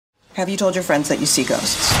have you told your friends that you see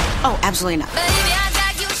ghosts? Oh, absolutely not.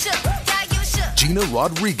 Gina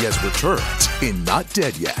Rodriguez returns in Not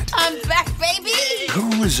Dead Yet. I'm back, baby!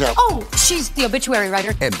 Who is that? Oh, she's the obituary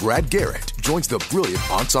writer. And Brad Garrett joins the brilliant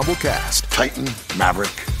ensemble cast. Titan, Maverick,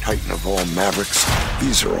 Titan of all Mavericks.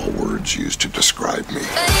 These are all words used to describe me.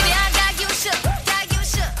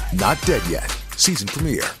 Not Dead Yet. Season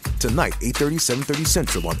premiere. Tonight, 8:30, 7:30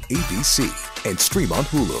 Central on ABC. And stream on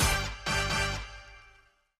Hulu.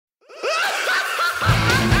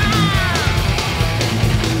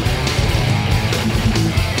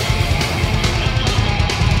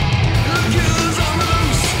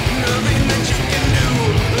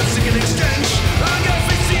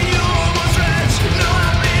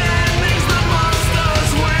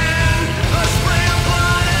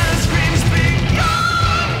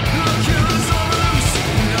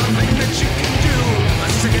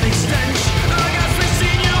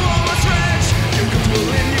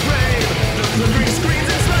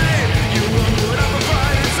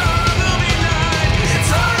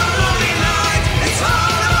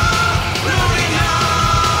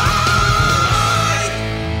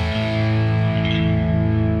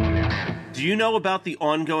 About the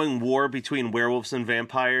ongoing war between werewolves and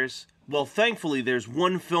vampires? Well, thankfully, there's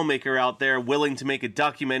one filmmaker out there willing to make a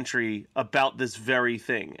documentary about this very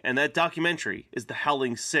thing, and that documentary is the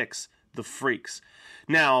Howling VI, The Freaks.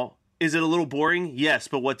 Now, is it a little boring? Yes,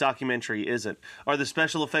 but what documentary isn't? Are the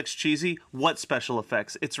special effects cheesy? What special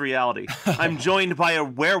effects? It's reality. I'm joined by a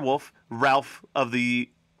werewolf, Ralph of the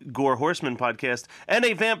Gore Horseman podcast, and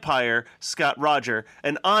a vampire, Scott Roger,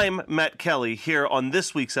 and I'm Matt Kelly here on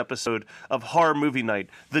this week's episode of Horror Movie Night,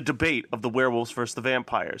 the debate of the werewolves versus the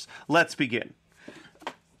vampires. Let's begin.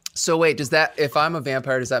 So wait, if I'm a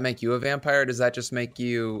vampire, does that make you a vampire, or does that just make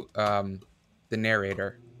you the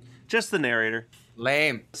narrator? Just the narrator.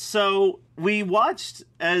 Lame. So we watched,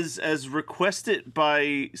 as requested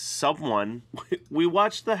by someone, we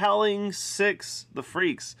watched the Howling VI, The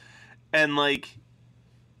Freaks, and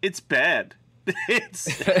it's bad.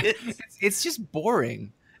 It's just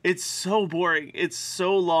boring. It's so boring. It's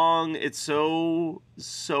so long. It's so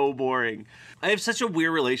boring. I have such a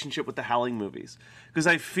weird relationship with the Howling movies because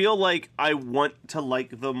I feel like I want to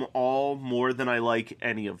like them all more than I like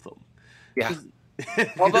any of them. Yeah.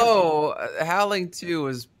 Although Howling 2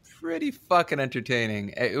 was pretty fucking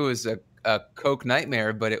entertaining. It was a Coke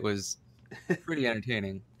nightmare, but it was pretty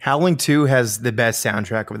entertaining. Howling 2 has the best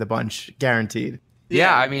soundtrack of the bunch, guaranteed.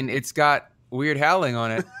 Yeah, I mean, it's got weird howling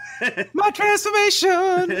on it. My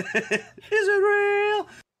transformation! Is it real?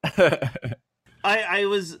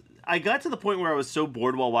 I got to the point where I was so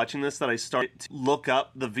bored while watching this that I started to look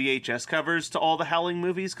up the VHS covers to all the Howling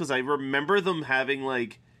movies because I remember them having,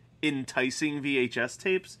 enticing VHS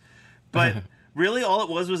tapes. But really all it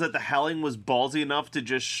was that the Howling was ballsy enough to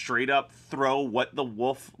just straight up throw what the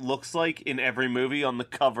wolf looks like in every movie on the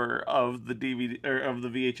cover of the DVD or of the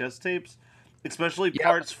VHS tapes. Especially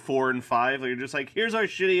parts 4 and 5. You're just like, here's our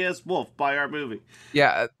shitty ass wolf. Buy our movie.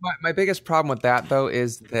 Yeah, my biggest problem with that though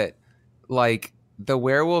is that the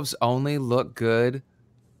werewolves only look good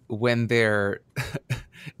when they're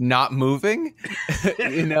not moving.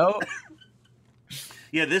 You know?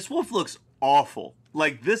 Yeah, this wolf looks awful.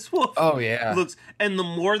 This wolf looks, and the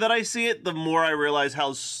more that I see it, the more I realize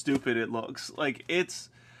how stupid it looks.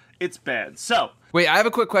 It's bad. So wait, I have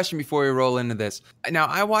a quick question before we roll into this. Now,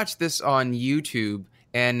 I watched this on YouTube,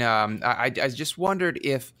 and I just wondered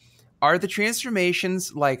are the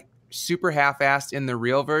transformations super half-assed in the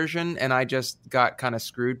real version, and I just got kind of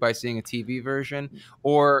screwed by seeing a TV version,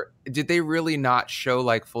 or did they really not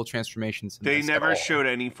show full transformations? They never showed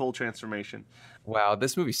any full transformation. Wow,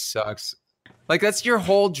 this movie sucks. That's your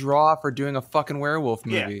whole draw for doing a fucking werewolf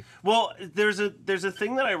movie. Yeah. Well, there's a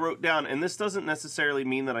thing that I wrote down, and this doesn't necessarily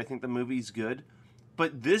mean that I think the movie's good,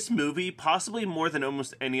 but this movie, possibly more than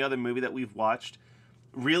almost any other movie that we've watched,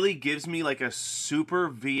 really gives me a super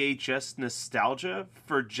VHS nostalgia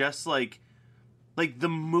for just the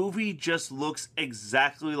movie just looks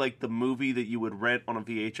exactly like the movie that you would rent on a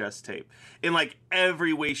VHS tape in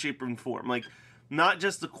every way, shape, and form. Not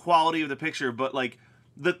just the quality of the picture, but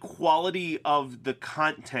the quality of the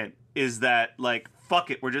content is that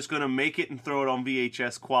fuck it, we're just gonna make it and throw it on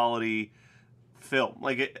VHS quality film.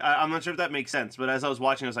 I'm not sure if that makes sense, but as I was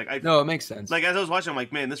watching, I was like, no, it makes sense. As I was watching, I'm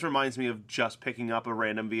like, man, this reminds me of just picking up a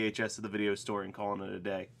random VHS at the video store and calling it a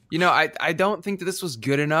day. I don't think that this was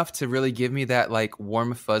good enough to really give me that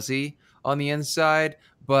warm fuzzy on the inside,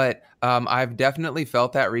 but I've definitely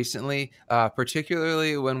felt that recently,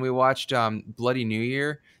 particularly when we watched Bloody New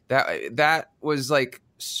Year. That was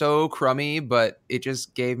so crummy, but it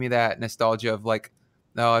just gave me that nostalgia of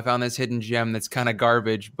oh, I found this hidden gem that's kind of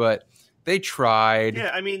garbage, but they tried.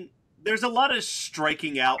 Yeah, I mean, there's a lot of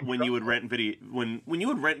striking out when you would rent video when you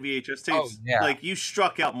would rent VHS tapes. Oh, yeah. Like you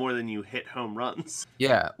struck out more than you hit home runs.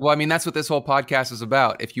 Yeah. Well, I mean, that's what this whole podcast is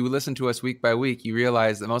about. If you listen to us week by week, you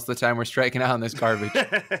realize that most of the time we're striking out on this garbage.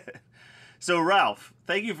 So, Ralph,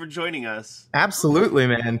 thank you for joining us. Absolutely,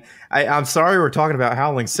 man. I'm sorry we're talking about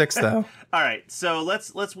Howling 6, though. All right, so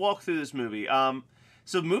let's walk through this movie.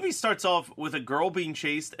 So the movie starts off with a girl being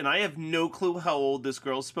chased, and I have no clue how old this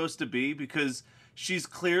girl's supposed to be because she's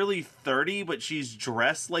clearly 30, but she's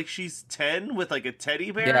dressed like she's 10 with like a teddy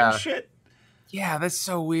bear and shit. Yeah, that's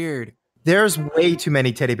so weird. There's way too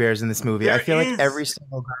many teddy bears in this movie. I feel is. like every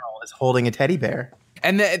single girl is holding a teddy bear.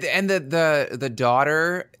 And the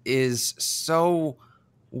daughter is so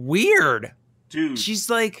weird. Dude. She's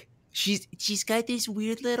like she's got this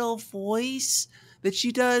weird little voice that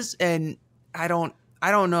she does, and I don't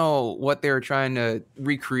know what they were trying to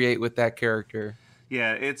recreate with that character.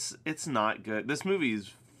 Yeah, it's not good. This movie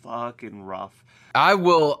is fucking rough. I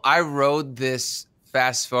rode this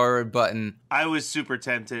fast forward button. I was super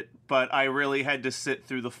tempted, but I really had to sit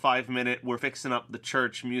through the 5-minute "we're fixing up the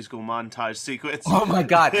church" musical montage sequence. Oh my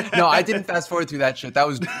god! No, I didn't fast forward through that shit. That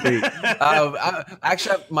was great.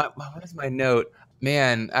 Actually, what is my note?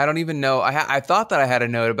 Man, I don't even know. I thought that I had a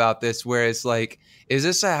note about this, where it's like, is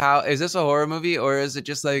this a horror movie, or is it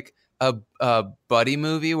just like a buddy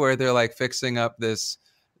movie where they're like fixing up this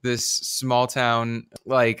small town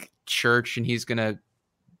like church, and he's gonna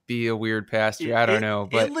be a weird pastor? I don't know,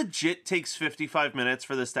 but it legit takes 55 minutes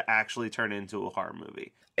for this to actually turn into a horror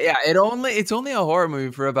movie. Yeah, it's only a horror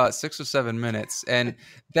movie for about 6 or 7 minutes, and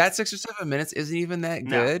that 6 or 7 minutes isn't even that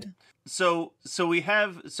good. So we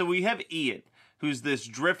have Ian, who's this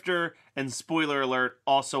drifter, and spoiler alert,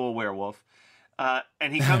 also a werewolf.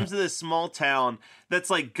 And he comes to this small town that's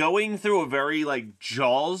like going through a very like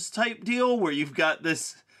Jaws type deal, where you've got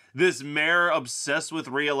this mayor obsessed with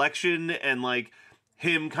re-election and like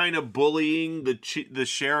him kind of bullying the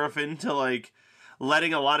sheriff into like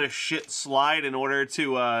letting a lot of shit slide in order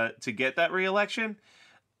to get that re-election.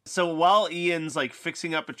 So while Ian's like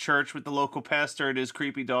fixing up a church with the local pastor and his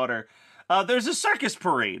creepy daughter, there's a circus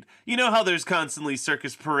parade. You know how there's constantly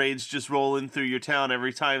circus parades just rolling through your town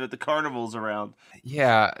every time that the carnival's around.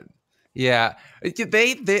 Yeah.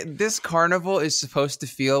 This carnival is supposed to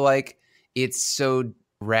feel like it's so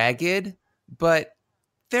ragged, but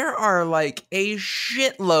there are like a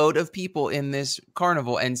shitload of people in this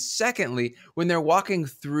carnival. And secondly, when they're walking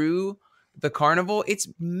through the carnival, it's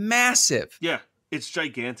massive. Yeah, it's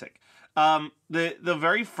gigantic. The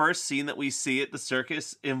very first scene that we see at the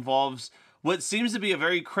circus involves what seems to be a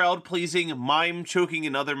very crowd-pleasing mime choking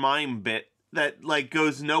another mime bit that like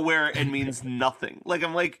goes nowhere and means nothing. Like,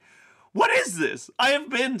 I'm like, what is this? I have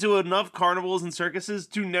been to enough carnivals and circuses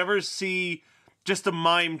to never see just a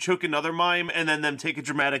mime choke another mime and then them take a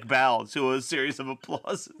dramatic bow to a series of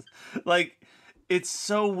applauses. Like, it's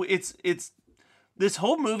this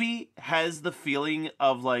whole movie has the feeling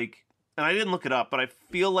of like, and I didn't look it up, but I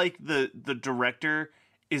feel like the director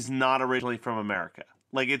is not originally from America.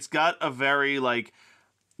 Like, it's got a very like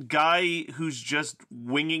guy who's just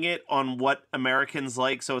winging it on what Americans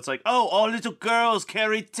like. So it's like, oh, all little girls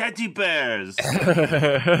carry teddy bears.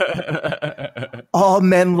 All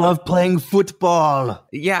men love playing football.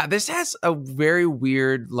 Yeah, this has a very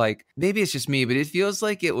weird, like, maybe it's just me, but it feels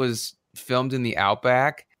like it was filmed in the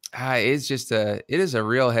Outback. It is a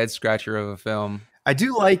real head scratcher of a film. I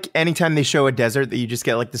do like anytime they show a desert that you just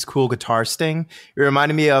get like this cool guitar sting. It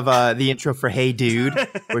reminded me of the intro for Hey Dude,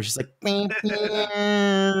 where it's just like,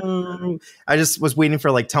 I just was waiting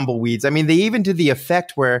for like tumbleweeds. I mean, they even did the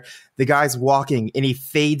effect where the guy's walking and he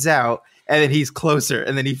fades out and then he's closer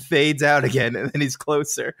and then he fades out again and then he's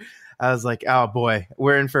closer. I was like, oh boy,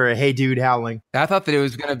 we're in for a Hey Dude howling. I thought that it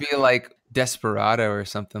was going to be like Desperado or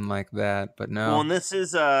something like that, but no. Well, and this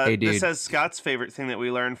is Hey, this has Scott's favorite thing that we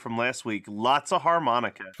learned from last week: lots of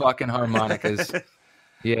harmonica. Fucking harmonicas.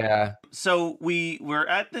 Yeah. So we're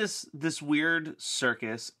at this weird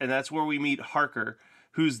circus, and that's where we meet Harker,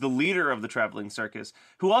 who's the leader of the traveling circus,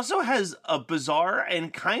 who also has a bizarre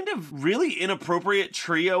and kind of really inappropriate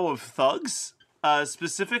trio of thugs.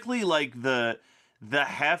 Specifically, like the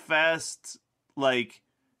half-assed like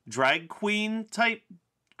drag queen type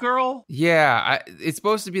girl. Yeah, it's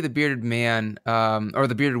supposed to be the bearded man, or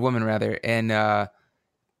the bearded woman rather, and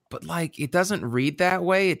but like it doesn't read that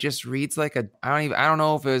way. It just reads like I don't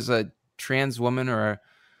know if it was a trans woman or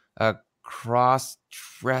a cross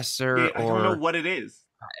dresser. Yeah, I don't know what it is.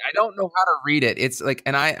 I don't know how to read it. It's like,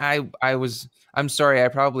 and I'm sorry, I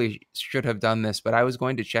probably should have done this, but I was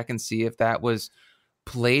going to check and see if that was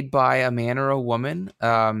played by a man or a woman.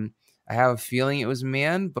 I have a feeling it was a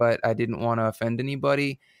man, but I didn't want to offend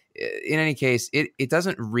anybody. In any case, it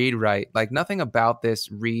doesn't read right. Like nothing about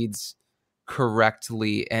this reads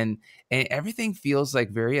correctly, and everything feels like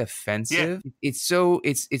very offensive. Yeah.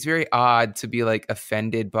 It's very odd to be like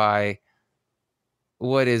offended by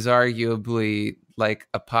what is arguably like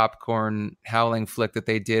a popcorn Howling flick that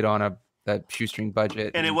they did on a shoestring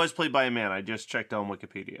budget. And it was played by a man. I just checked on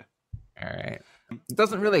Wikipedia. All right. It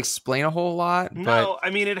doesn't really explain a whole lot. No, but I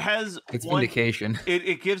mean, it has... It's vindication.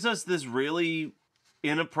 It gives us this really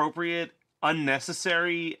inappropriate,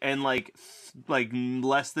 unnecessary, and like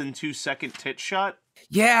less than 2-second tit shot.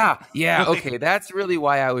 Yeah. Okay, that's really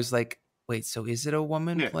why I was like, wait, so is it a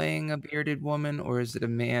woman playing a bearded woman, or is it a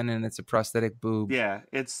man and it's a prosthetic boob? Yeah,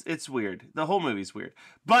 it's weird. The whole movie's weird.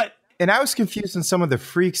 But... And I was confused in some of the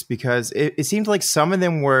freaks because it seemed like some of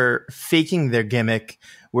them were faking their gimmick,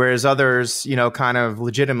 whereas others, kind of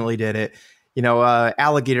legitimately did it.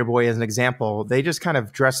 Alligator Boy as an example, they just kind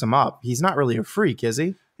of dress him up. He's not really a freak, is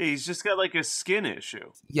he? He's just got like a skin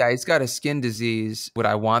issue. Yeah, he's got a skin disease. Would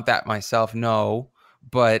I want that myself? No.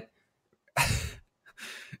 But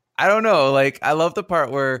I don't know. Like, I love the part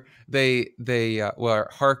where where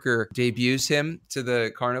Harker debuts him to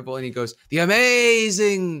the carnival and he goes, "The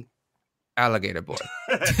amazing Alligator Boy."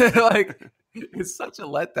 Like, it's such a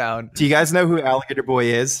letdown. Do you guys know who Alligator Boy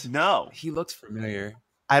is? No. He looks familiar.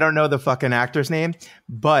 I don't know the fucking actor's name,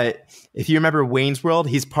 but if you remember Wayne's World,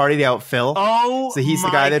 he's partied out Phil. Oh, so he's the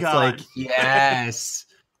guy that's God. like, yes,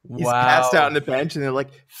 he's passed out on the bench, and they're like,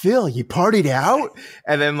 "Phil, you partied out?"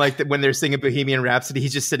 And then like when they're singing Bohemian Rhapsody,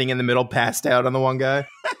 he's just sitting in the middle, passed out on the one guy.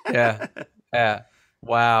 Yeah.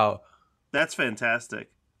 Wow, that's fantastic.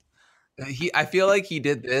 I feel like he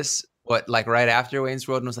did this right after Wayne's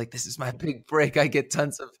World and was like, "This is my big break. I get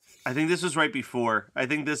tons of." I think this was right before. I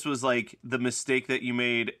think this was like the mistake that you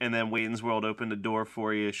made, and then Wayne's World opened a door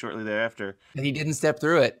for you shortly thereafter. And he didn't step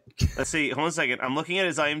through it. Let's see. Hold on a second. I'm looking at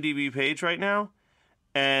his IMDb page right now,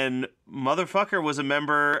 and motherfucker was a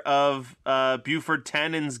member of Buford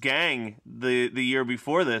Tannen's gang the year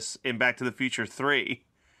before this in Back to the Future 3.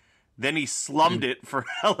 Then he slummed it for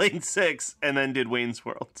Howling VI, and then did Wayne's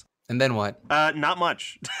World. And then what? Not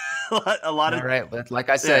much. a lot of... All right. Like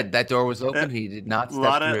I said, that door was open. He did not step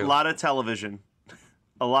through. A lot of television.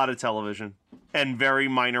 A lot of television. And very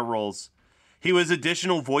minor roles. He was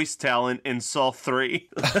additional voice talent in Saw 3.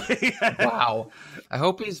 Wow. I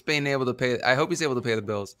hope he's able to pay the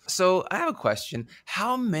bills. So I have a question.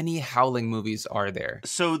 How many Howling movies are there?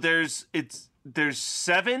 So there's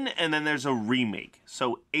 7, and then there's a remake.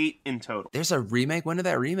 So 8 in total. There's a remake? When did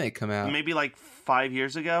that remake come out? Maybe like 5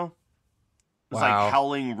 years ago. It was Wow. like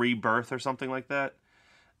Howling Rebirth or something like that.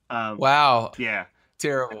 Wow. Yeah.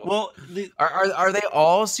 Terrible. Well, are they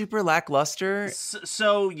all super lackluster?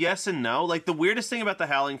 So yes and no. Like the weirdest thing about the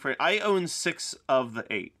Howling I own 6 of the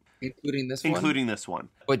 8. Including this one?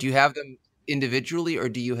 But do you have them individually, or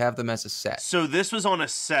do you have them as a set? So this was on a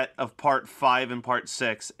set of part 5 and part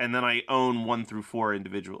 6, and then I own 1 through 4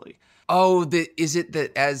 individually. Oh, is it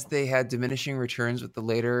that as they had diminishing returns with the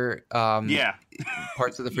later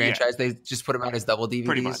parts of the franchise, they just put them out as double DVDs?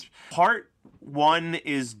 Pretty much. Part 1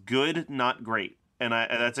 is good, not great. And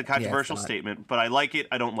that's a controversial statement, but I like it.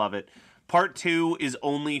 I don't love it. Part 2 is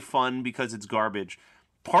only fun because it's garbage.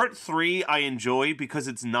 Part 3 I enjoy because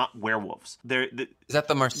it's not werewolves. Is that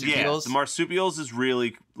the marsupials? Yeah, the marsupials is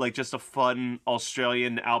really like just a fun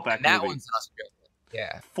Australian outback movie. That one's an Australian.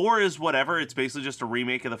 Yeah. 4 is whatever. It's basically just a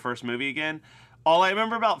remake of the first movie again. All I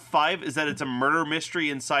remember about 5 is that it's a murder mystery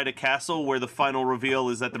inside a castle where the final reveal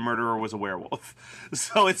is that the murderer was a werewolf.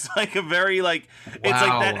 So it's like a very it's like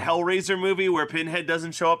that Hellraiser movie where Pinhead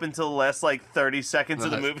doesn't show up until the last 30 seconds of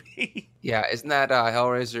the movie. Yeah, isn't that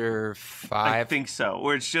Hellraiser 5? I think so.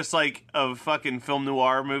 Where it's just like a fucking film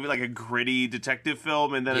noir movie, like a gritty detective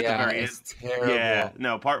film, and then at the very end. It's terrible. Yeah,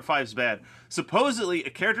 no, part 5's bad. Supposedly, a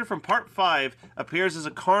character from part 5 appears as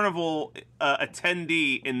a carnival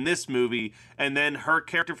attendee in this movie, and then her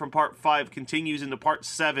character from part 5 continues into part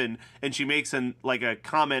 7, and she makes a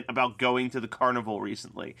comment about going to the carnival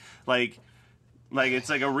recently. Like it's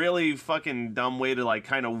like a really fucking dumb way to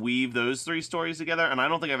kind of weave those 3 stories together, and I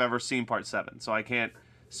don't think I've ever seen part 7, so I can't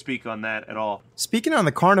speak on that at all. Speaking on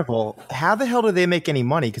the carnival, how the hell do they make any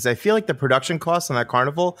money? Because I feel like the production costs on that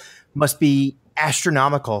carnival must be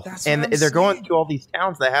astronomical. And they're going to all these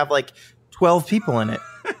towns that have 12 people in it.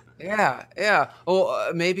 Yeah.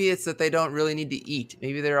 Well, maybe it's that they don't really need to eat.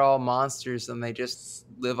 Maybe they're all monsters and they just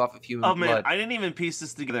live off of human blood. Man, I didn't even piece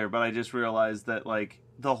this together, but I just realized that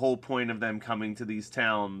the whole point of them coming to these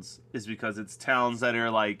towns is because it's towns that are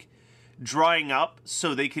drying up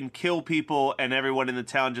so they can kill people, and everyone in the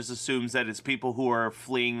town just assumes that it's people who are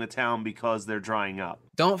fleeing the town because they're drying up.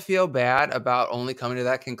 Don't feel bad about only coming to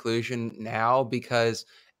that conclusion now, because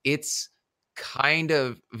it's kind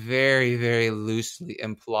of very, very loosely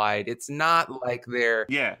implied. It's not like they're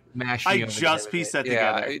mashing. I just pieced that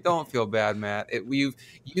together. Don't feel bad, Matt.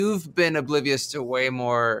 You've been oblivious to way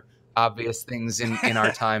more obvious things in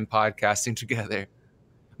our time podcasting together.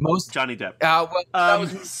 Most Johnny Depp. I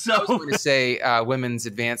was going to say women's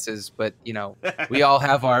advances, but we all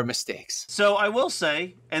have our mistakes. So I will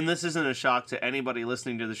say, and this isn't a shock to anybody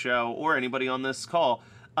listening to the show or anybody on this call,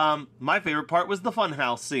 my favorite part was the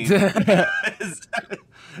funhouse scene,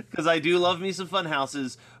 because I do love me some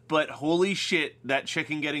funhouses. But holy shit, that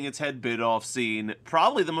chicken getting its head bit off scene,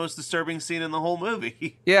 probably the most disturbing scene in the whole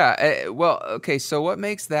movie. Yeah. Well, okay. So what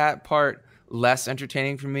makes that part less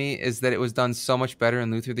entertaining for me is that it was done so much better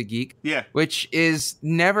in Luther the Geek. Yeah. Which is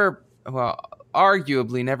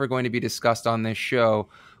arguably never going to be discussed on this show.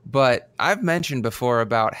 But I've mentioned before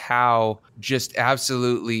about how just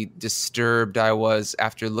absolutely disturbed I was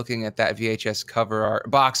after looking at that VHS cover art,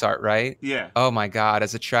 box art, right? Yeah. Oh my God.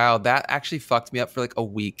 As a child, that actually fucked me up for like a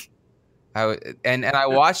week. And I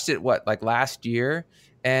watched it, last year?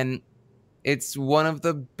 And it's one of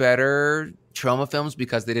the better trauma films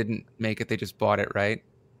because they didn't make it, they just bought it, right?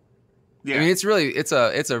 Yeah. I mean, it's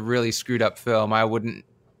a really screwed up film. I wouldn't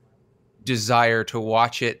desire to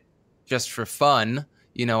watch it just for fun.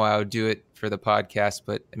 I would do it for the podcast,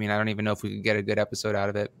 but I mean, I don't even know if we could get a good episode out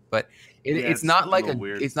of it. But it's not like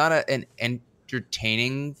it's not an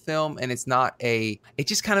entertaining film, and it's not it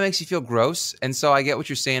just kind of makes you feel gross. And so I get what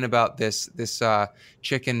you're saying about this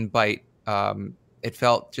chicken bite. It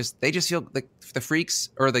felt they just feel like the freaks,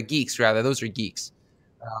 or the geeks rather. Those are geeks.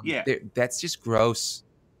 That's just gross.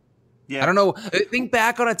 Yeah. I don't know. Think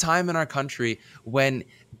back on a time in our country when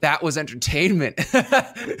that was entertainment.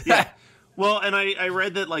 Yeah. Well, and I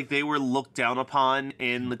read that they were looked down upon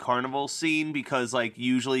in the carnival scene because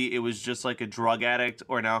usually it was just a drug addict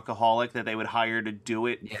or an alcoholic that they would hire to do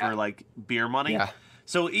it for beer money. Yeah.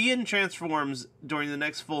 So Ian transforms during the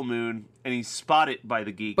next full moon, and he's spotted by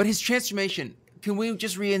the geek. But his transformation, can we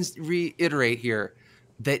just reiterate here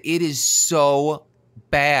that it is so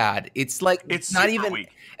bad? It's not even weak.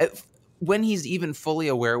 When he's even fully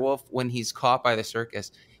a werewolf, when he's caught by the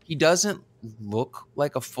circus, he doesn't look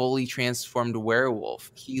like a fully transformed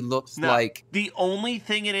werewolf. He looks like... The only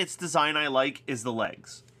thing in its design I like is the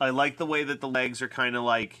legs. I like the way that the legs are kind of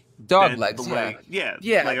dog legs.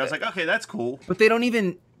 Yeah. I was like, okay, that's cool. But they don't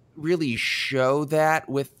even really show that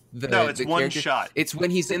with the... No, it's the one character. shot. It's when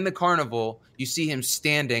he's in the carnival, you see him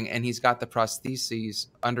standing, and he's got the prostheses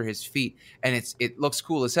under his feet, and it looks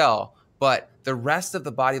cool as hell. But the rest of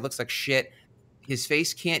the body looks like shit. His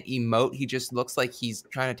face can't emote. He just looks like he's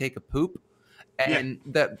trying to take a poop.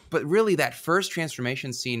 But really, that first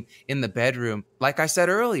transformation scene in the bedroom, like I said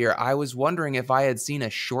earlier, I was wondering if I had seen a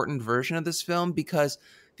shortened version of this film, because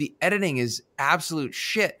the editing is absolute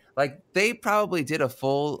shit. They probably did a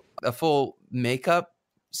full makeup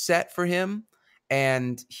set for him,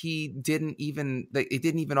 and it didn't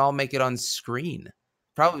even all make it on screen.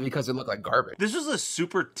 Probably because it looked like garbage. This was a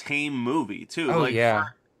super tame movie too. Oh yeah.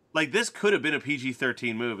 This could have been a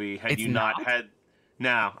PG-13 movie had you not had...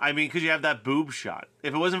 No. I mean, because you have that boob shot.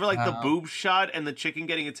 If it wasn't for, the boob shot and the chicken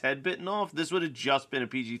getting its head bitten off, this would have just been a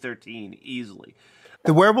PG-13 easily.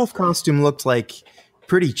 The werewolf costume looked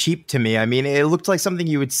pretty cheap to me. I mean, it looked like something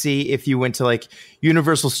you would see if you went to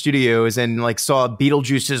Universal Studios and saw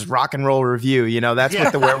Beetlejuice's Rock and Roll Review. That's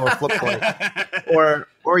what the werewolf looked like. Or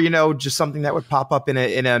just something that would pop up in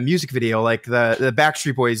a music video, like the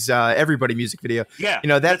Backstreet Boys Everybody music video. Yeah,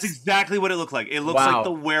 that's exactly what it looked like. It looks like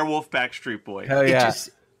the werewolf Backstreet Boy. Hell yeah.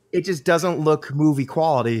 It just doesn't look movie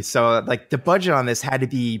quality. So the budget on this had to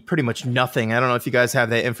be pretty much nothing. I don't know if you guys have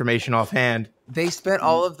that information offhand. They spent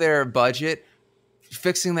all of their budget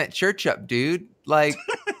fixing that church up, dude.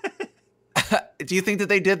 Do you think that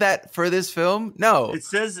they did that for this film? No. It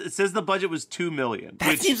says the budget was $2 million.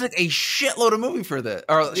 That seems like a shitload of movie for this,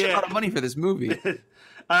 or a shitload of money for this movie.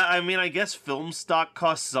 I mean, I guess film stock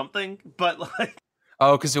costs something, but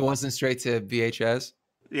oh, because it wasn't straight to VHS.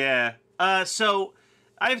 Yeah. So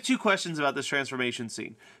I have two questions about this transformation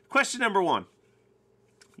scene. Question number one: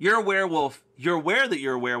 you're a werewolf you're aware that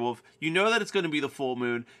you're a werewolf, you know that it's going to be the full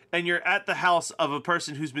moon, and you're at the house of a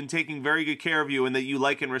person who's been taking very good care of you and that you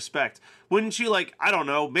like and respect. Wouldn't you, like, I don't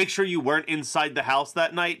know, make sure you weren't inside the house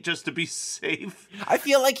that night just to be safe? I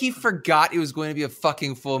feel like he forgot it was going to be a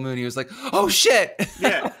fucking full moon. He was like, oh shit.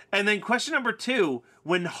 Yeah. And then question number 2,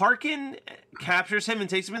 when Harkin captures him and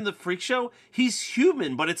takes him in the freak show, he's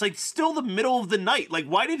human, but it's like still the middle of the night. Like,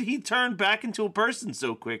 why did he turn back into a person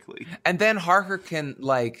so quickly? And then Harker can,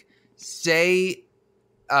 like, say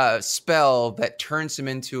a spell that turns him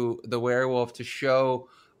into the werewolf to show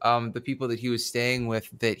the people that he was staying with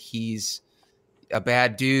that he's a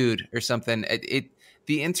bad dude or something.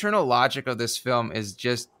 The internal logic of this film is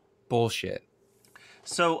just bullshit.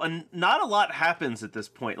 So not a lot happens at this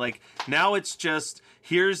point. Like, now it's just,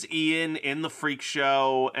 here's Ian in the freak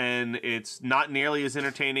show, and it's not nearly as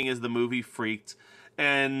entertaining as the movie Freaked.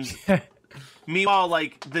 And meanwhile,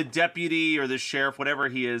 like, the deputy or the sheriff, whatever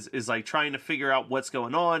he is like trying to figure out what's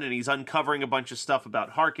going on, and he's uncovering a bunch of stuff about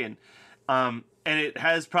Harkin. And it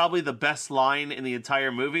has probably the best line in the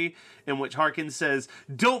entire movie, in which Harkin says,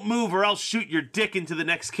 "Don't move or I'll shoot your dick into the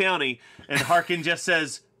next county." And Harkin just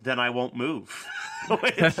says, "Then I won't move."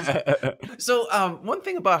 So one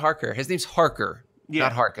thing about Harker, his name's Harker,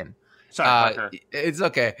 not Harkin. Sorry, Harker. It's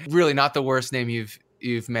okay. Really not the worst name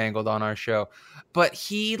you've mangled on our show. But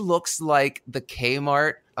he looks like the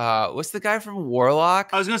Kmart. What's the guy from Warlock?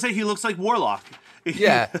 I was going to say he looks like Warlock.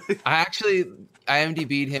 Yeah. I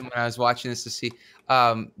IMDb'd him when I was watching this to see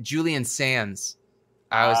Julian Sands.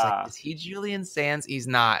 I was like, is he Julian Sands? He's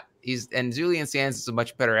not. And Julian Sands is a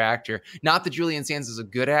much better actor. Not that Julian Sands is a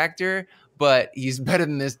good actor, but he's better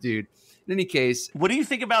than this dude. In any case, what do you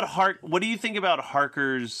think about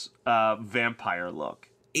Harker's vampire look?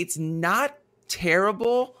 It's not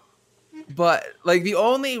terrible, but like the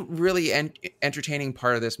only really entertaining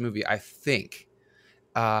part of this movie, I think,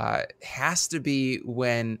 has to be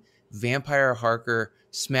when Vampire Harker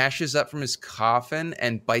smashes up from his coffin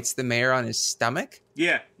and bites the mayor on his stomach.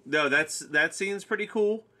 Yeah, no, that scene's pretty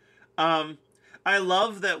cool. I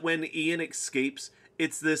love that when Ian escapes,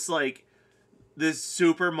 it's this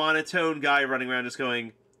super monotone guy running around just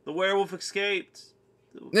going, "The werewolf escaped.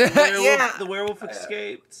 The werewolf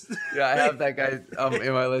escaped." Yeah, I have that guy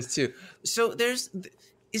in my list too. So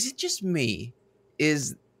is it just me?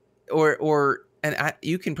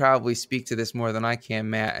 You can probably speak to this more than I can,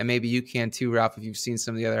 Matt, and maybe you can too, Ralph, if you've seen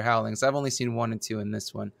some of the other Howlings. I've only seen 1 and 2 in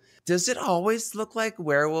this one. Does it always look like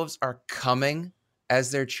werewolves are coming as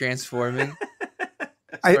they're transforming?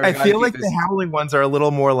 I feel like the Howling ones are a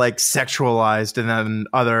little more like sexualized than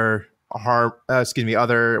other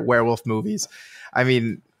werewolf movies. I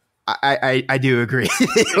mean, I do agree.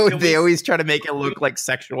 They always try to make it look like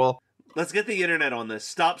sexual. Let's get the internet on this.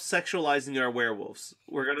 Stop sexualizing our werewolves.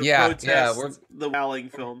 We're going to protest the Howling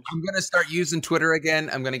films. I'm going to start using Twitter again.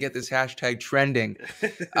 I'm going to get this hashtag trending.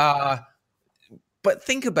 But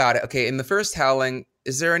think about it. Okay, in the first Howling,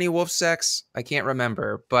 is there any wolf sex? I can't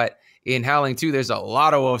remember. But in Howling 2, there's a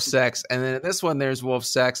lot of wolf sex. And then in this one, there's wolf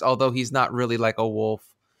sex, although he's not really like a wolf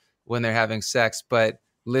when they're having sex. But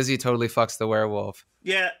Lizzie totally fucks the werewolf.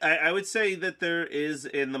 Yeah, I would say that there is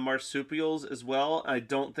in the marsupials as well. I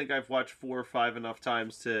don't think I've watched 4 or 5 enough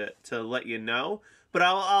times to let you know. But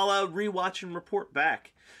I'll rewatch and report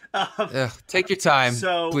back. Take your time.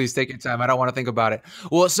 Please take your time. I don't want to think about it.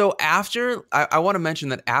 Well, so after I want to mention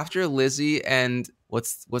that after Lizzie and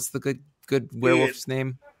what's the good werewolf's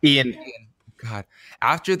name? Ian. God.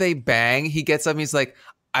 After they bang, he gets up and he's like,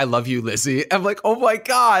 "I love you, Lizzie." I'm like, oh my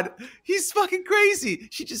God, he's fucking crazy.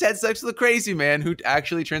 She just had sex with a crazy man who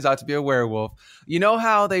actually turns out to be a werewolf. You know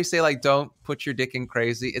how they say, like, don't put your dick in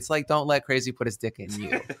crazy? It's like, don't let crazy put his dick in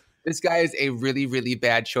you. This guy is a really, really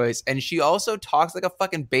bad choice. And she also talks like a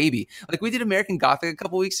fucking baby. Like, we did American Gothic a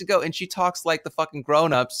couple weeks ago, and she talks like the fucking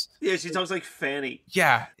grown-ups. Yeah, she talks like Fanny.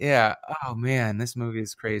 Yeah. Oh, man, this movie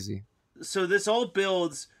is crazy. So this all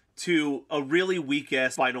builds to a really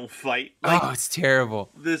weak-ass final fight. It's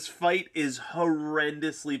terrible. This fight is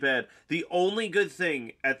horrendously bad. The only good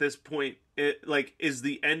thing at this point, is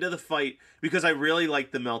the end of the fight, because I really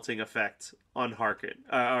like the melting effect on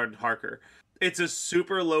Harker. It's a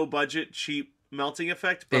super low-budget, cheap melting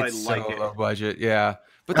effect, but it's I like so it. Low budget, yeah.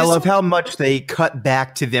 But I love how much they cut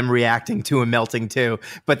back to them reacting to him melting too,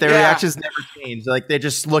 but their reactions never change. Like, they're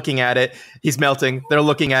just looking at it, he's melting. They're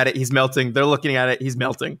looking at it, he's melting. They're looking at it, he's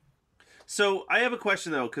melting. So I have a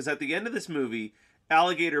question though, because at the end of this movie,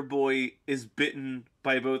 Alligator Boy is bitten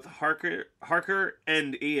by both Harker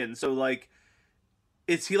and Ian. So like,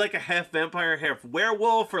 is he like a half vampire, half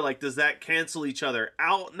werewolf, or like does that cancel each other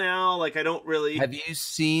out now? Like, I don't really. Have you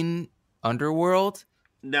seen Underworld?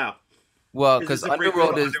 No. Well, Is this because a prequel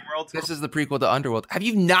Underworld to is Underworld? this is the prequel to Underworld. How have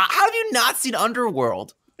you not seen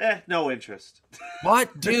Underworld? No interest.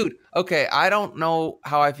 What, dude? Okay, I don't know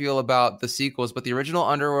how I feel about the sequels, but the original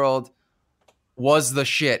Underworld was the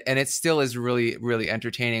shit, and it still is really, really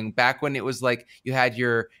entertaining. Back when it was like you had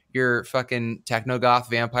your fucking techno goth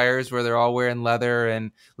vampires where they're all wearing leather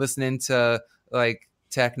and listening to like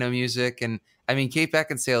techno music, and I mean Kate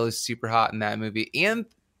Beckinsale is super hot in that movie, and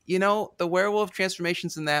you know the werewolf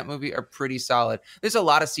transformations in that movie are pretty solid. There's a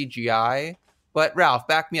lot of CGI, but Ralph,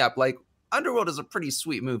 back me up. Like Underworld is a pretty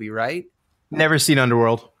sweet movie, right? Never seen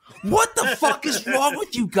Underworld. What the fuck is wrong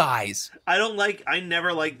with you guys? I don't like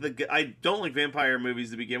vampire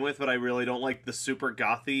movies to begin with, but I really don't like the super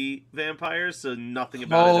gothy vampires, so nothing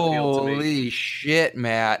about it appealed to me. Holy shit,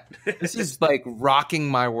 Matt. This is like rocking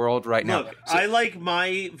my world right now. Look, I like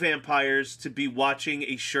my vampires to be watching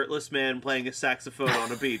a shirtless man playing a saxophone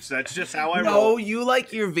on a beach. That's just how I roll. No, you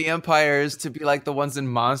like your vampires to be like the ones in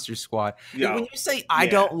Monster Squad. Yo, And when you say I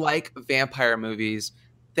don't like vampire movies,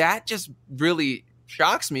 that just really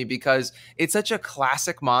shocks me because it's such a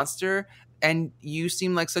classic monster and you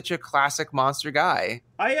seem like such a classic monster guy.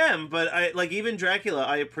 I am, but I like even Dracula.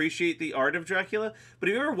 I appreciate the art of Dracula, but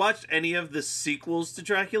have you ever watched any of the sequels to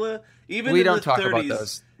Dracula? Even We in don't the talk 30s, about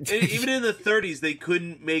those. Even in the 30s, they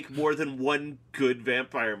couldn't make more than one good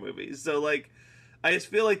vampire movie. So like, I just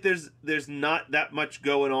feel like there's not that much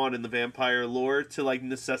going on in the vampire lore to like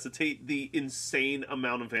necessitate the insane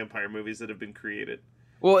amount of vampire movies that have been created.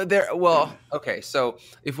 Okay, so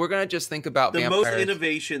if we're gonna just think about The vampires, most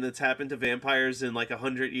innovation that's happened to vampires in like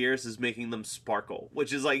 100 years is making them sparkle,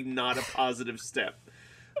 which is like not a positive step.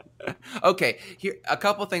 okay, here a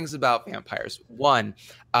couple things about vampires. One,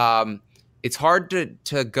 it's hard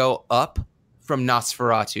to go up from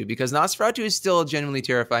Nosferatu because Nosferatu is still a genuinely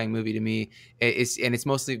terrifying movie to me. It's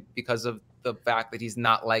mostly because of the fact that he's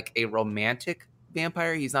not like a romantic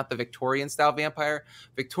vampire. He's not the Victorian style vampire.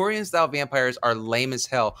 Victorian style vampires are lame as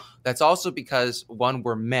hell. That's also because one,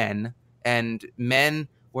 we're men, and men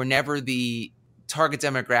were never the target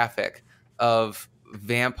demographic of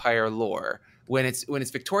vampire lore. When it's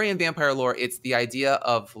Victorian vampire lore, it's the idea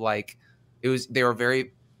of like they were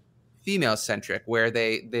very female centric, where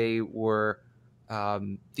they were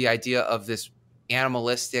the idea of this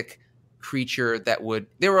animalistic creature that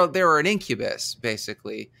they were an incubus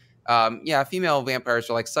basically. Female vampires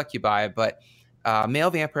are like succubi, but male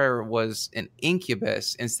vampire was an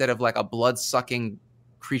incubus instead of like a blood-sucking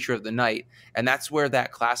creature of the night. And that's where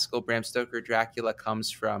that classical Bram Stoker Dracula comes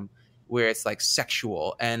from, where it's like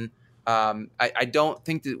sexual. And I don't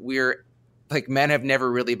think that we're like men have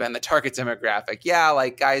never really been the target demographic. Yeah,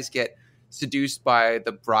 like guys get seduced by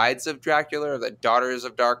the brides of Dracula or the daughters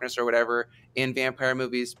of darkness or whatever in vampire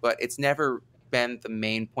movies, but it's never been the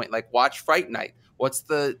main point. Like watch Fright Night. What's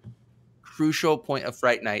the crucial point of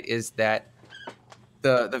Fright Night is that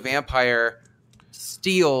the vampire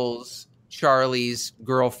steals Charlie's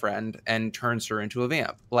girlfriend and turns her into a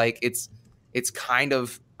vamp. Like it's kind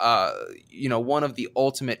of one of the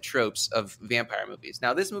ultimate tropes of vampire movies.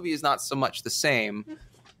 Now this movie is not so much the same,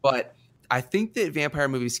 but I think that vampire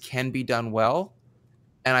movies can be done well,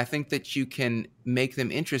 and I think that you can make them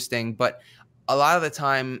interesting, but a lot of the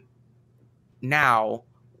time now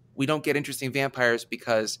we don't get interesting vampires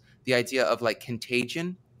because the idea of like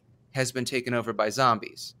contagion has been taken over by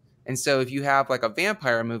zombies. And so if you have like a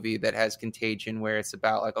vampire movie that has contagion where it's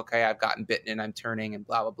about like, okay, I've gotten bitten and I'm turning and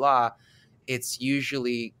blah, blah, blah, it's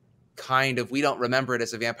usually kind of, we don't remember it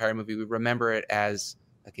as a vampire movie. We remember it as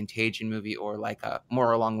a contagion movie or like a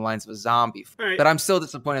more along the lines of a zombie. Right. But I'm still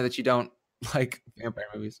disappointed that you don't like vampire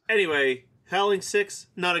movies. Anyway, Howling VI,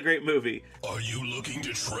 not a great movie. Are you looking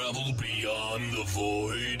to travel beyond the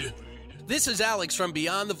void? This is Alex from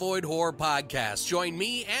Beyond the Void Horror Podcast. Join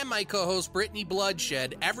me and my co-host Brittany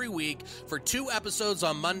Bloodshed every week for 2 episodes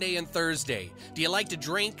on Monday and Thursday. Do you like to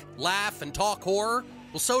drink, laugh, and talk horror?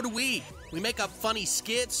 Well, so do we. We make up funny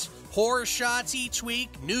skits, horror shots each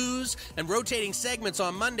week, news, and rotating segments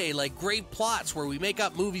on Monday like Grave Plots where we make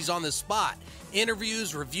up movies on the spot,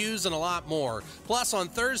 interviews, reviews, and a lot more. Plus, on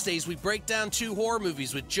Thursdays, we break down 2 horror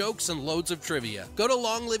movies with jokes and loads of trivia. Go to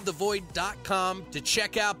longlivethevoid.com to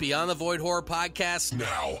check out Beyond the Void Horror Podcast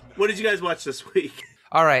now. What did you guys watch this week?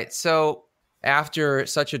 All right, so after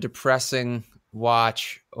such a depressing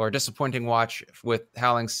watch or disappointing watch with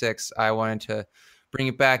Howling 6, I wanted to bring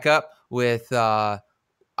it back up with I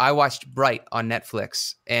watched Bright on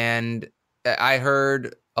Netflix, and I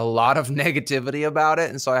heard a lot of negativity about it,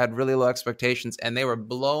 and so I had really low expectations, and they were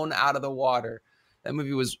blown out of the water. That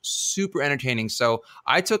movie was super entertaining, so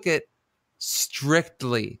I took it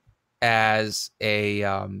strictly as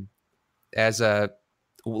a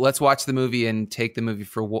let's watch the movie and take the movie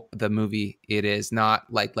for the movie it is, not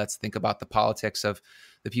like let's think about the politics of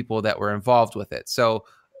the people that were involved with it. So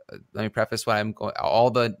let me preface what I'm going,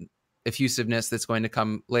 all the effusiveness that's going to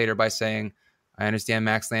come later by saying, I understand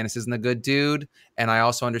Max Landis isn't a good dude, and I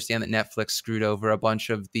also understand that Netflix screwed over a bunch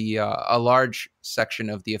of a large section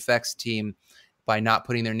of the effects team by not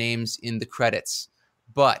putting their names in the credits.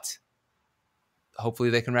 But hopefully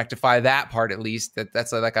they can rectify that part at least.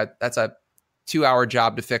 That's a 2-hour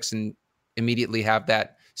job to fix and immediately have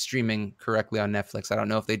that streaming correctly on Netflix. I don't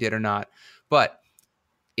know if they did or not, but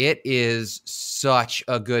it is such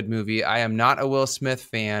a good movie. I am not a Will Smith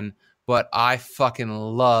fan, but I fucking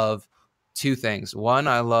love two things. One,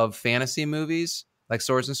 I love fantasy movies like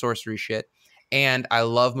swords and sorcery shit, and I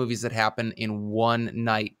love movies that happen in one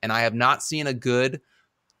night. And I have not seen a good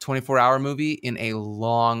 24-hour movie in a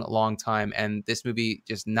long, long time, and this movie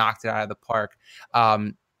just knocked it out of the park.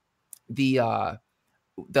 The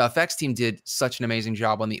effects team did such an amazing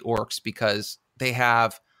job on the orcs because they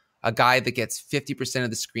have a guy that gets 50% of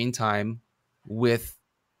the screen time with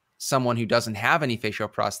someone who doesn't have any facial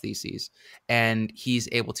prostheses, and he's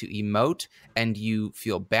able to emote and you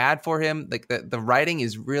feel bad for him. Like the writing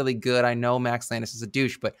is really good. I know Max Landis is a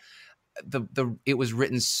douche, but it was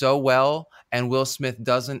written so well, and Will Smith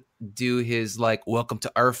doesn't do his like welcome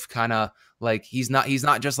to Earth kind of like he's not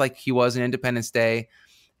just like he was in Independence Day.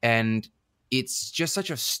 And it's just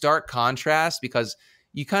such a stark contrast because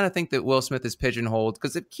you kind of think that Will Smith is pigeonholed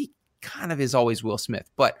because he kind of is always Will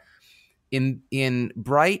Smith. But in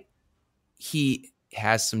Bright, he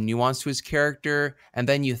has some nuance to his character. And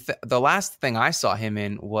then the last thing I saw him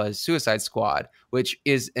in was Suicide Squad, which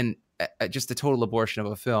is just a total abortion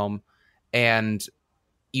of a film. And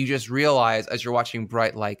you just realize as you're watching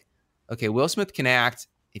Bright, like, okay, Will Smith can act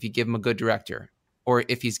if you give him a good director, or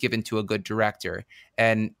if he's given to a good director.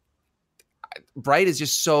 And Bright is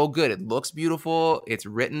just so good. It looks beautiful. It's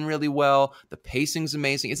written really well. The pacing's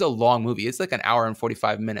amazing. It's a long movie. It's like an hour and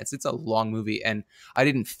 45 minutes. It's a long movie, and I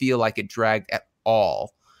didn't feel like it dragged at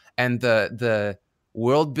all. And the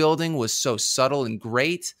world building was so subtle and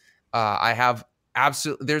great. There's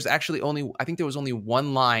actually I think there was only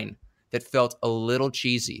one line that felt a little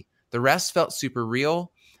cheesy. The rest felt super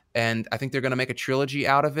real. And I think they're going to make a trilogy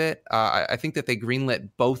out of it. I think that they greenlit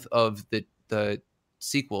both of the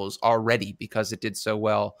sequels already because it did so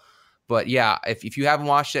well. But yeah, if you haven't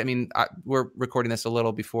watched it, I mean, we're recording this a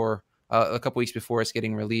little before, a couple weeks before it's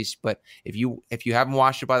getting released. But if you haven't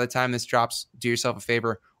watched it by the time this drops, do yourself a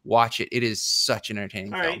favor, watch it. It is such an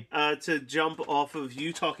entertaining film. All right, to jump off of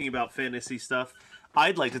you talking about fantasy stuff,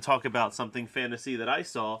 I'd like to talk about something fantasy that I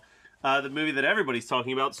saw. The movie that everybody's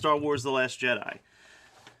talking about, Star Wars: The Last Jedi.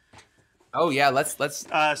 Oh yeah, let's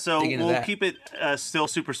so dig into we'll that. keep it still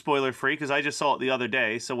super spoiler free because I just saw it the other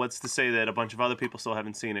day. So what's to say that a bunch of other people still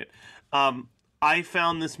haven't seen it? I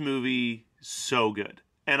found this movie so good,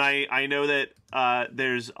 and I know that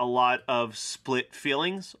there's a lot of split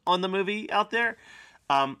feelings on the movie out there.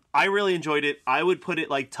 I really enjoyed it. I would put it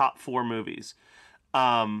like top 4 movies.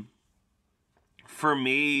 For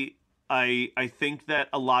me, I think that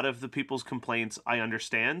a lot of the people's complaints I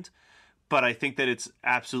understand, but I think that it's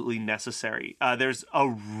absolutely necessary. There's a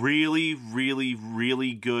really, really,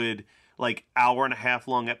 really good, like, hour-and-a-half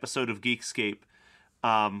long episode of Geekscape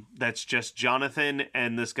that's just Jonathan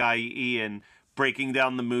and this guy Ian breaking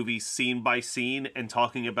down the movie scene by scene and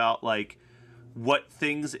talking about, like, what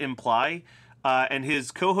things imply. And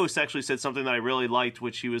his co-host actually said something that I really liked,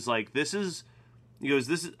 which he was like, this is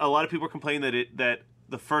a lot of people are complaining that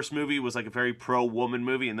the first movie was like a very pro-woman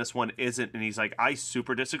movie and this one isn't. And he's like, I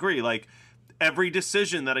super disagree. Like, every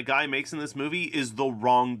decision that a guy makes in this movie is the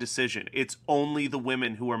wrong decision. It's only the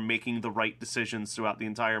women who are making the right decisions throughout the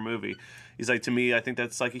entire movie. He's like, to me, I think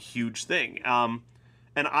that's like a huge thing.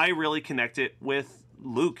 And I really connect it with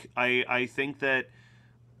Luke. I think that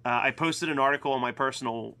I posted an article on my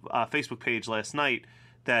personal Facebook page last night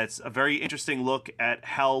that's a very interesting look at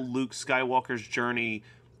how Luke Skywalker's journey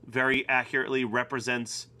very accurately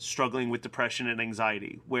represents struggling with depression and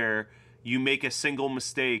anxiety, where you make a single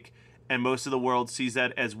mistake and most of the world sees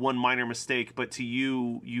that as one minor mistake, but to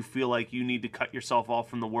you feel like you need to cut yourself off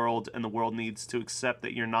from the world, and the world needs to accept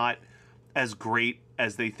that you're not as great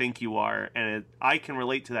as they think you are. And I can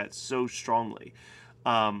relate to that so strongly.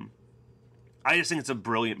 I just think it's a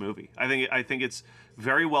brilliant movie. I think it's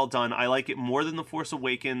very well done. I like it more than The Force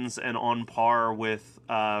Awakens and on par with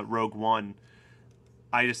Rogue One.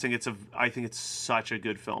 I think it's such a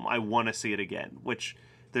good film. I want to see it again, which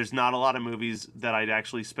there's not a lot of movies that I'd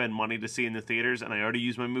actually spend money to see in the theaters, and I already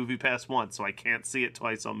used my Movie Pass once, so I can't see it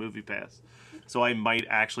twice on Movie Pass. So I might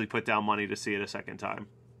actually put down money to see it a second time.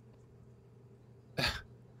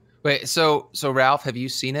 Wait, so Ralph, have you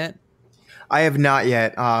seen it? I have not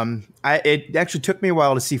yet. It actually took me a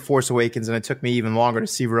while to see Force Awakens, and it took me even longer to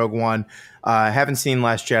see Rogue One. I haven't seen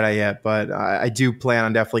Last Jedi yet, but I do plan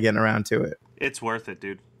on definitely getting around to it. It's worth it,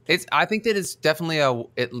 dude. I think that it's definitely a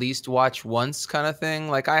at least watch once kind of thing.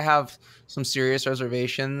 Like, I have some serious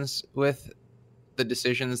reservations with the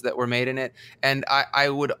decisions that were made in it, and I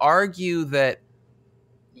would argue that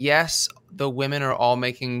yes, the women are all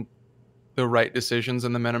making the right decisions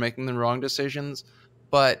and the men are making the wrong decisions,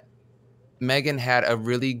 but Megan had a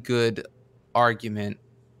really good argument,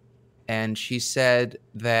 and she said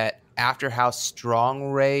that after how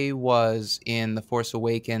strong Rey was in The Force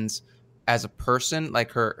Awakens as a person,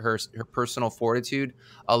 like her personal fortitude,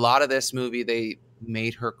 a lot of this movie they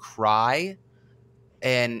made her cry,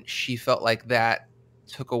 and she felt like that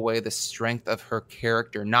took away the strength of her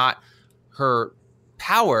character, not her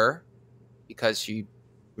power, because she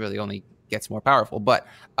really only gets more powerful, but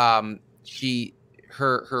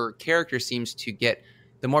her character seems to get,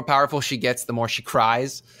 the more powerful she gets, the more she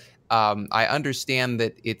cries. I understand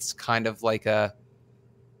that it's kind of like I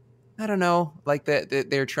don't know, like that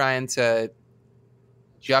they're trying to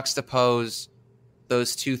juxtapose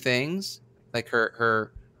those two things, like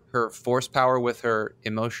her force power with her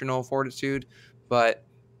emotional fortitude. But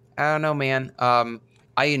I don't know, man.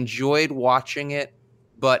 I enjoyed watching it,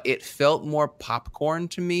 but it felt more popcorn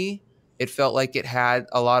to me. It felt like it had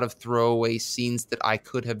a lot of throwaway scenes that I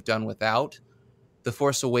could have done without. The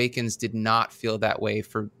Force Awakens did not feel that way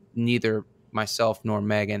for neither myself nor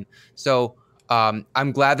Megan. So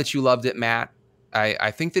I'm glad that you loved it, Matt.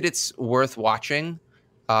 I think that it's worth watching.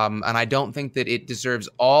 And I don't think that it deserves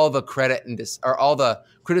all the credit or all the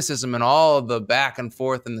criticism and all the back and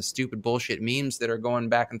forth and the stupid bullshit memes that are going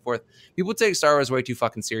back and forth. People take Star Wars way too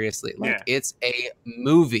fucking seriously. Like, It's a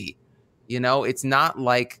movie, it's not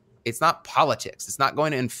politics. It's not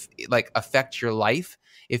going to affect your life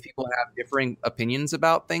if people have differing opinions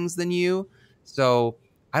about things than you. So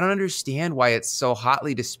I don't understand why it's so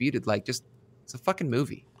hotly disputed. Like, just, it's a fucking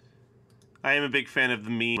movie. I am a big fan of the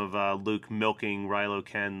meme of Luke milking Rilo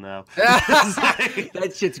Ken, though.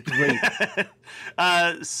 That shit's great.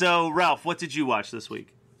 So, Ralph, what did you watch this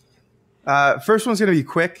week? First one's going to be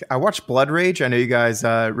quick. I watched Blood Rage. I know you guys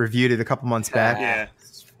reviewed it a couple months back. Yeah.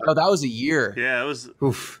 Oh, that was a year. Yeah, it was.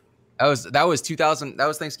 Oof. That was 2000. That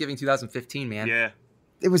was Thanksgiving 2015, man. Yeah.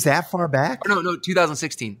 It was that far back? Oh, no,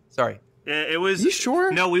 2016. Sorry. It was. Are you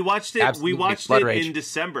sure? No, we watched it. Absolutely. We watched Blood it Rage. in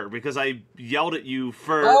December because I yelled at you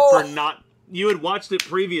for not. You had watched it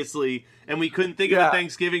previously, and we couldn't think of a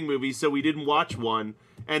Thanksgiving movie, so we didn't watch one.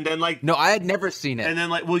 And then, no, I had never seen it. And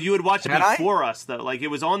then, you had watched it before us, though. Like, it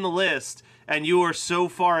was on the list, and you were so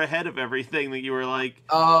far ahead of everything that you were like,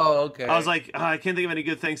 oh, okay. I was like, I can't think of any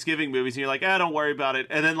good Thanksgiving movies. And you're like, don't worry about it.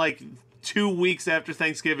 And then, 2 weeks after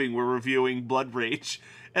Thanksgiving, we're reviewing Blood Rage.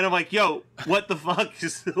 And I'm like, yo, what the fuck?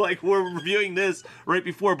 Just, we're reviewing this right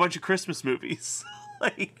before a bunch of Christmas movies.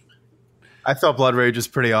 I thought Blood Rage was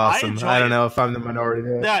pretty awesome. I don't know if I'm the minority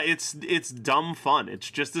there. Yeah, it's dumb fun. It's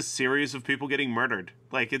just a series of people getting murdered.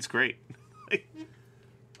 It's great.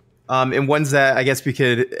 And ones that I guess we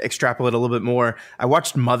could extrapolate a little bit more. I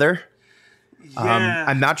watched Mother. Yeah.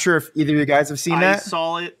 I'm not sure if either of you guys have seen that. I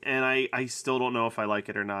saw it, and I still don't know if I like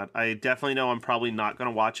it or not. I definitely know I'm probably not going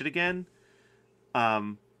to watch it again.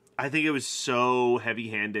 I think it was so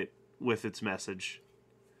heavy-handed with its message.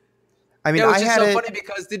 I mean, it was I just had so it. funny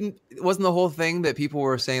because wasn't the whole thing that people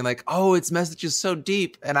were saying like, oh, its message is so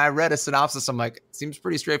deep, and I read a synopsis. I'm like, it seems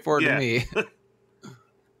pretty straightforward to me.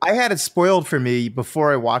 I had it spoiled for me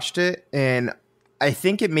before I watched it, and I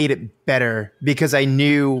think it made it better because I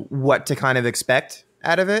knew what to kind of expect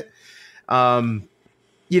out of it.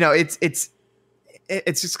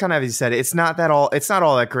 It's just kind of, as you said, it's not all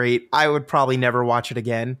that great. I would probably never watch it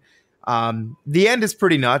again. The end is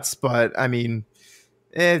pretty nuts, but I mean,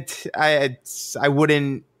 I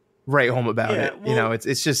wouldn't write home about it. Well,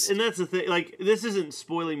 it's just, and that's the thing. This isn't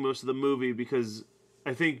spoiling most of the movie because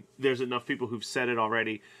I think there's enough people who've said it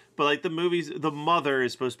already. But the mother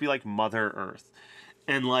is supposed to be like Mother Earth,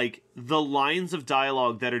 and the lines of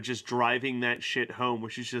dialogue that are just driving that shit home,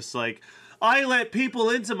 which is just like, I let people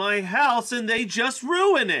into my house and they just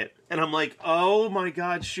ruin it. And I'm like, oh my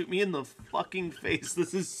God, shoot me in the fucking face.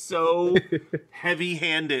 This is so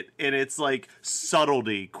heavy-handed in its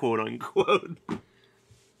subtlety, quote unquote.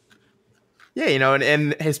 Yeah,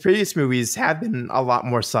 and his previous movies have been a lot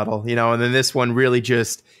more subtle, and then this one really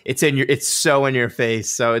just, it's so in your face.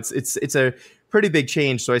 So it's a pretty big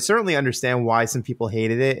change. So I certainly understand why some people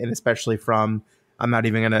hated it, and especially from, I'm not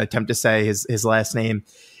even going to attempt to say his last name.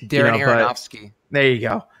 Darren Aronofsky. There you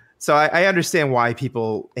go. So I understand why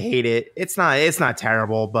people hate it. It's not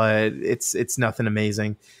terrible, but it's nothing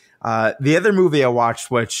amazing. The other movie I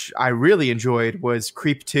watched, which I really enjoyed, was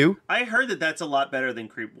Creep 2. I heard that that's a lot better than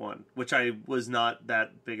Creep 1, which I was not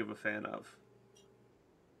that big of a fan of.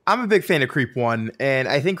 I'm a big fan of Creep 1, and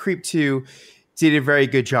I think Creep 2 did a very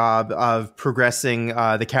good job of progressing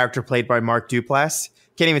the character played by Mark Duplass.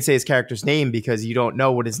 Can't even say his character's name because you don't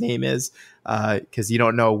know what his name is, because you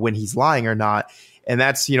don't know when he's lying or not. And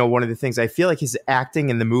that's, one of the things. I feel like his acting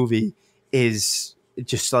in the movie is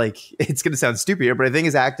just like, it's going to sound stupid here, but I think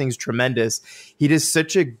his acting is tremendous. He does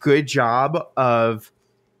such a good job of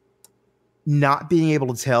not being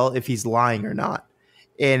able to tell if he's lying or not.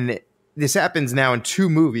 And this happens now in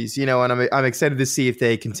 2 movies, and I'm excited to see if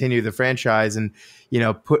they continue the franchise and,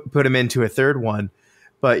 put him into a third one.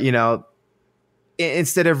 But,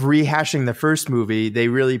 instead of rehashing the first movie, they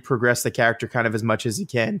really progress the character kind of as much as he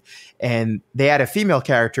can. And they add a female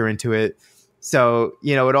character into it. So,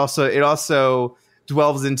 it also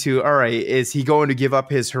delves into, all right, is he going to give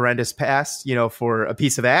up his horrendous past, for a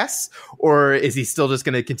piece of ass? Or is he still just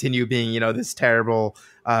going to continue being, this terrible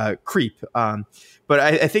creep? But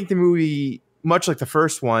I think the movie, much like the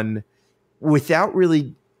first one, without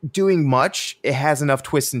really doing much, it has enough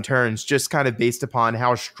twists and turns just kind of based upon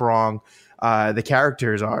how strong the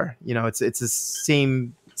characters are. It's the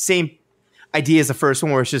same idea as the first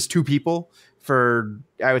one, where it's just 2 people for,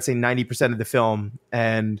 I would say, 90% of the film,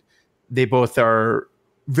 and they both are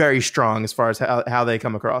very strong as far as how they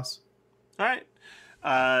come across. All right.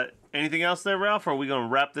 Anything else there, Ralph? Or are we going to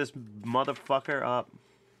wrap this motherfucker up?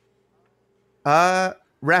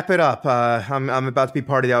 Wrap it up. I'm about to be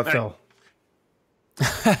partyed out, Phil.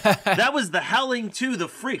 That was the Howling 2, The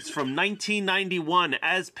Freaks from 1991,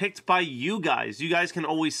 as picked by you guys. You guys can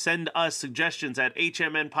always send us suggestions at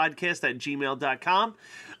hmnpodcast@gmail.com,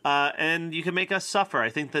 and you can make us suffer. I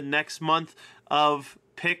think the next month of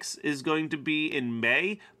picks is going to be in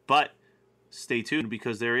May, but stay tuned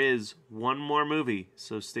because there is one more movie.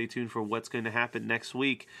 So stay tuned for what's going to happen next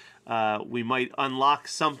week. We might unlock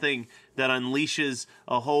something that unleashes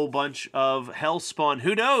a whole bunch of hellspawn.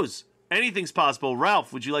 Who knows? Anything's possible.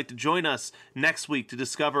 Ralph, would you like to join us next week to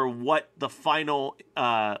discover what the final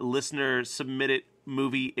listener submitted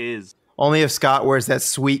movie is? Only if Scott wears that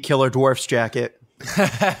sweet Killer Dwarfs jacket.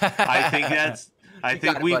 I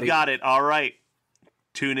think we've buddy. got it. All right.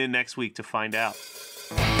 Tune in next week to find out.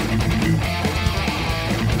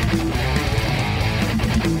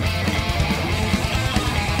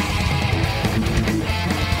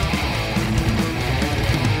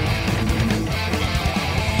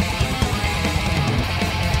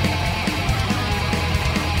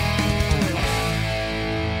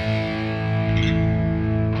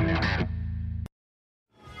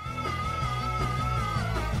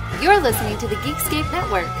 You're listening to the Geekscape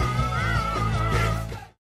Network.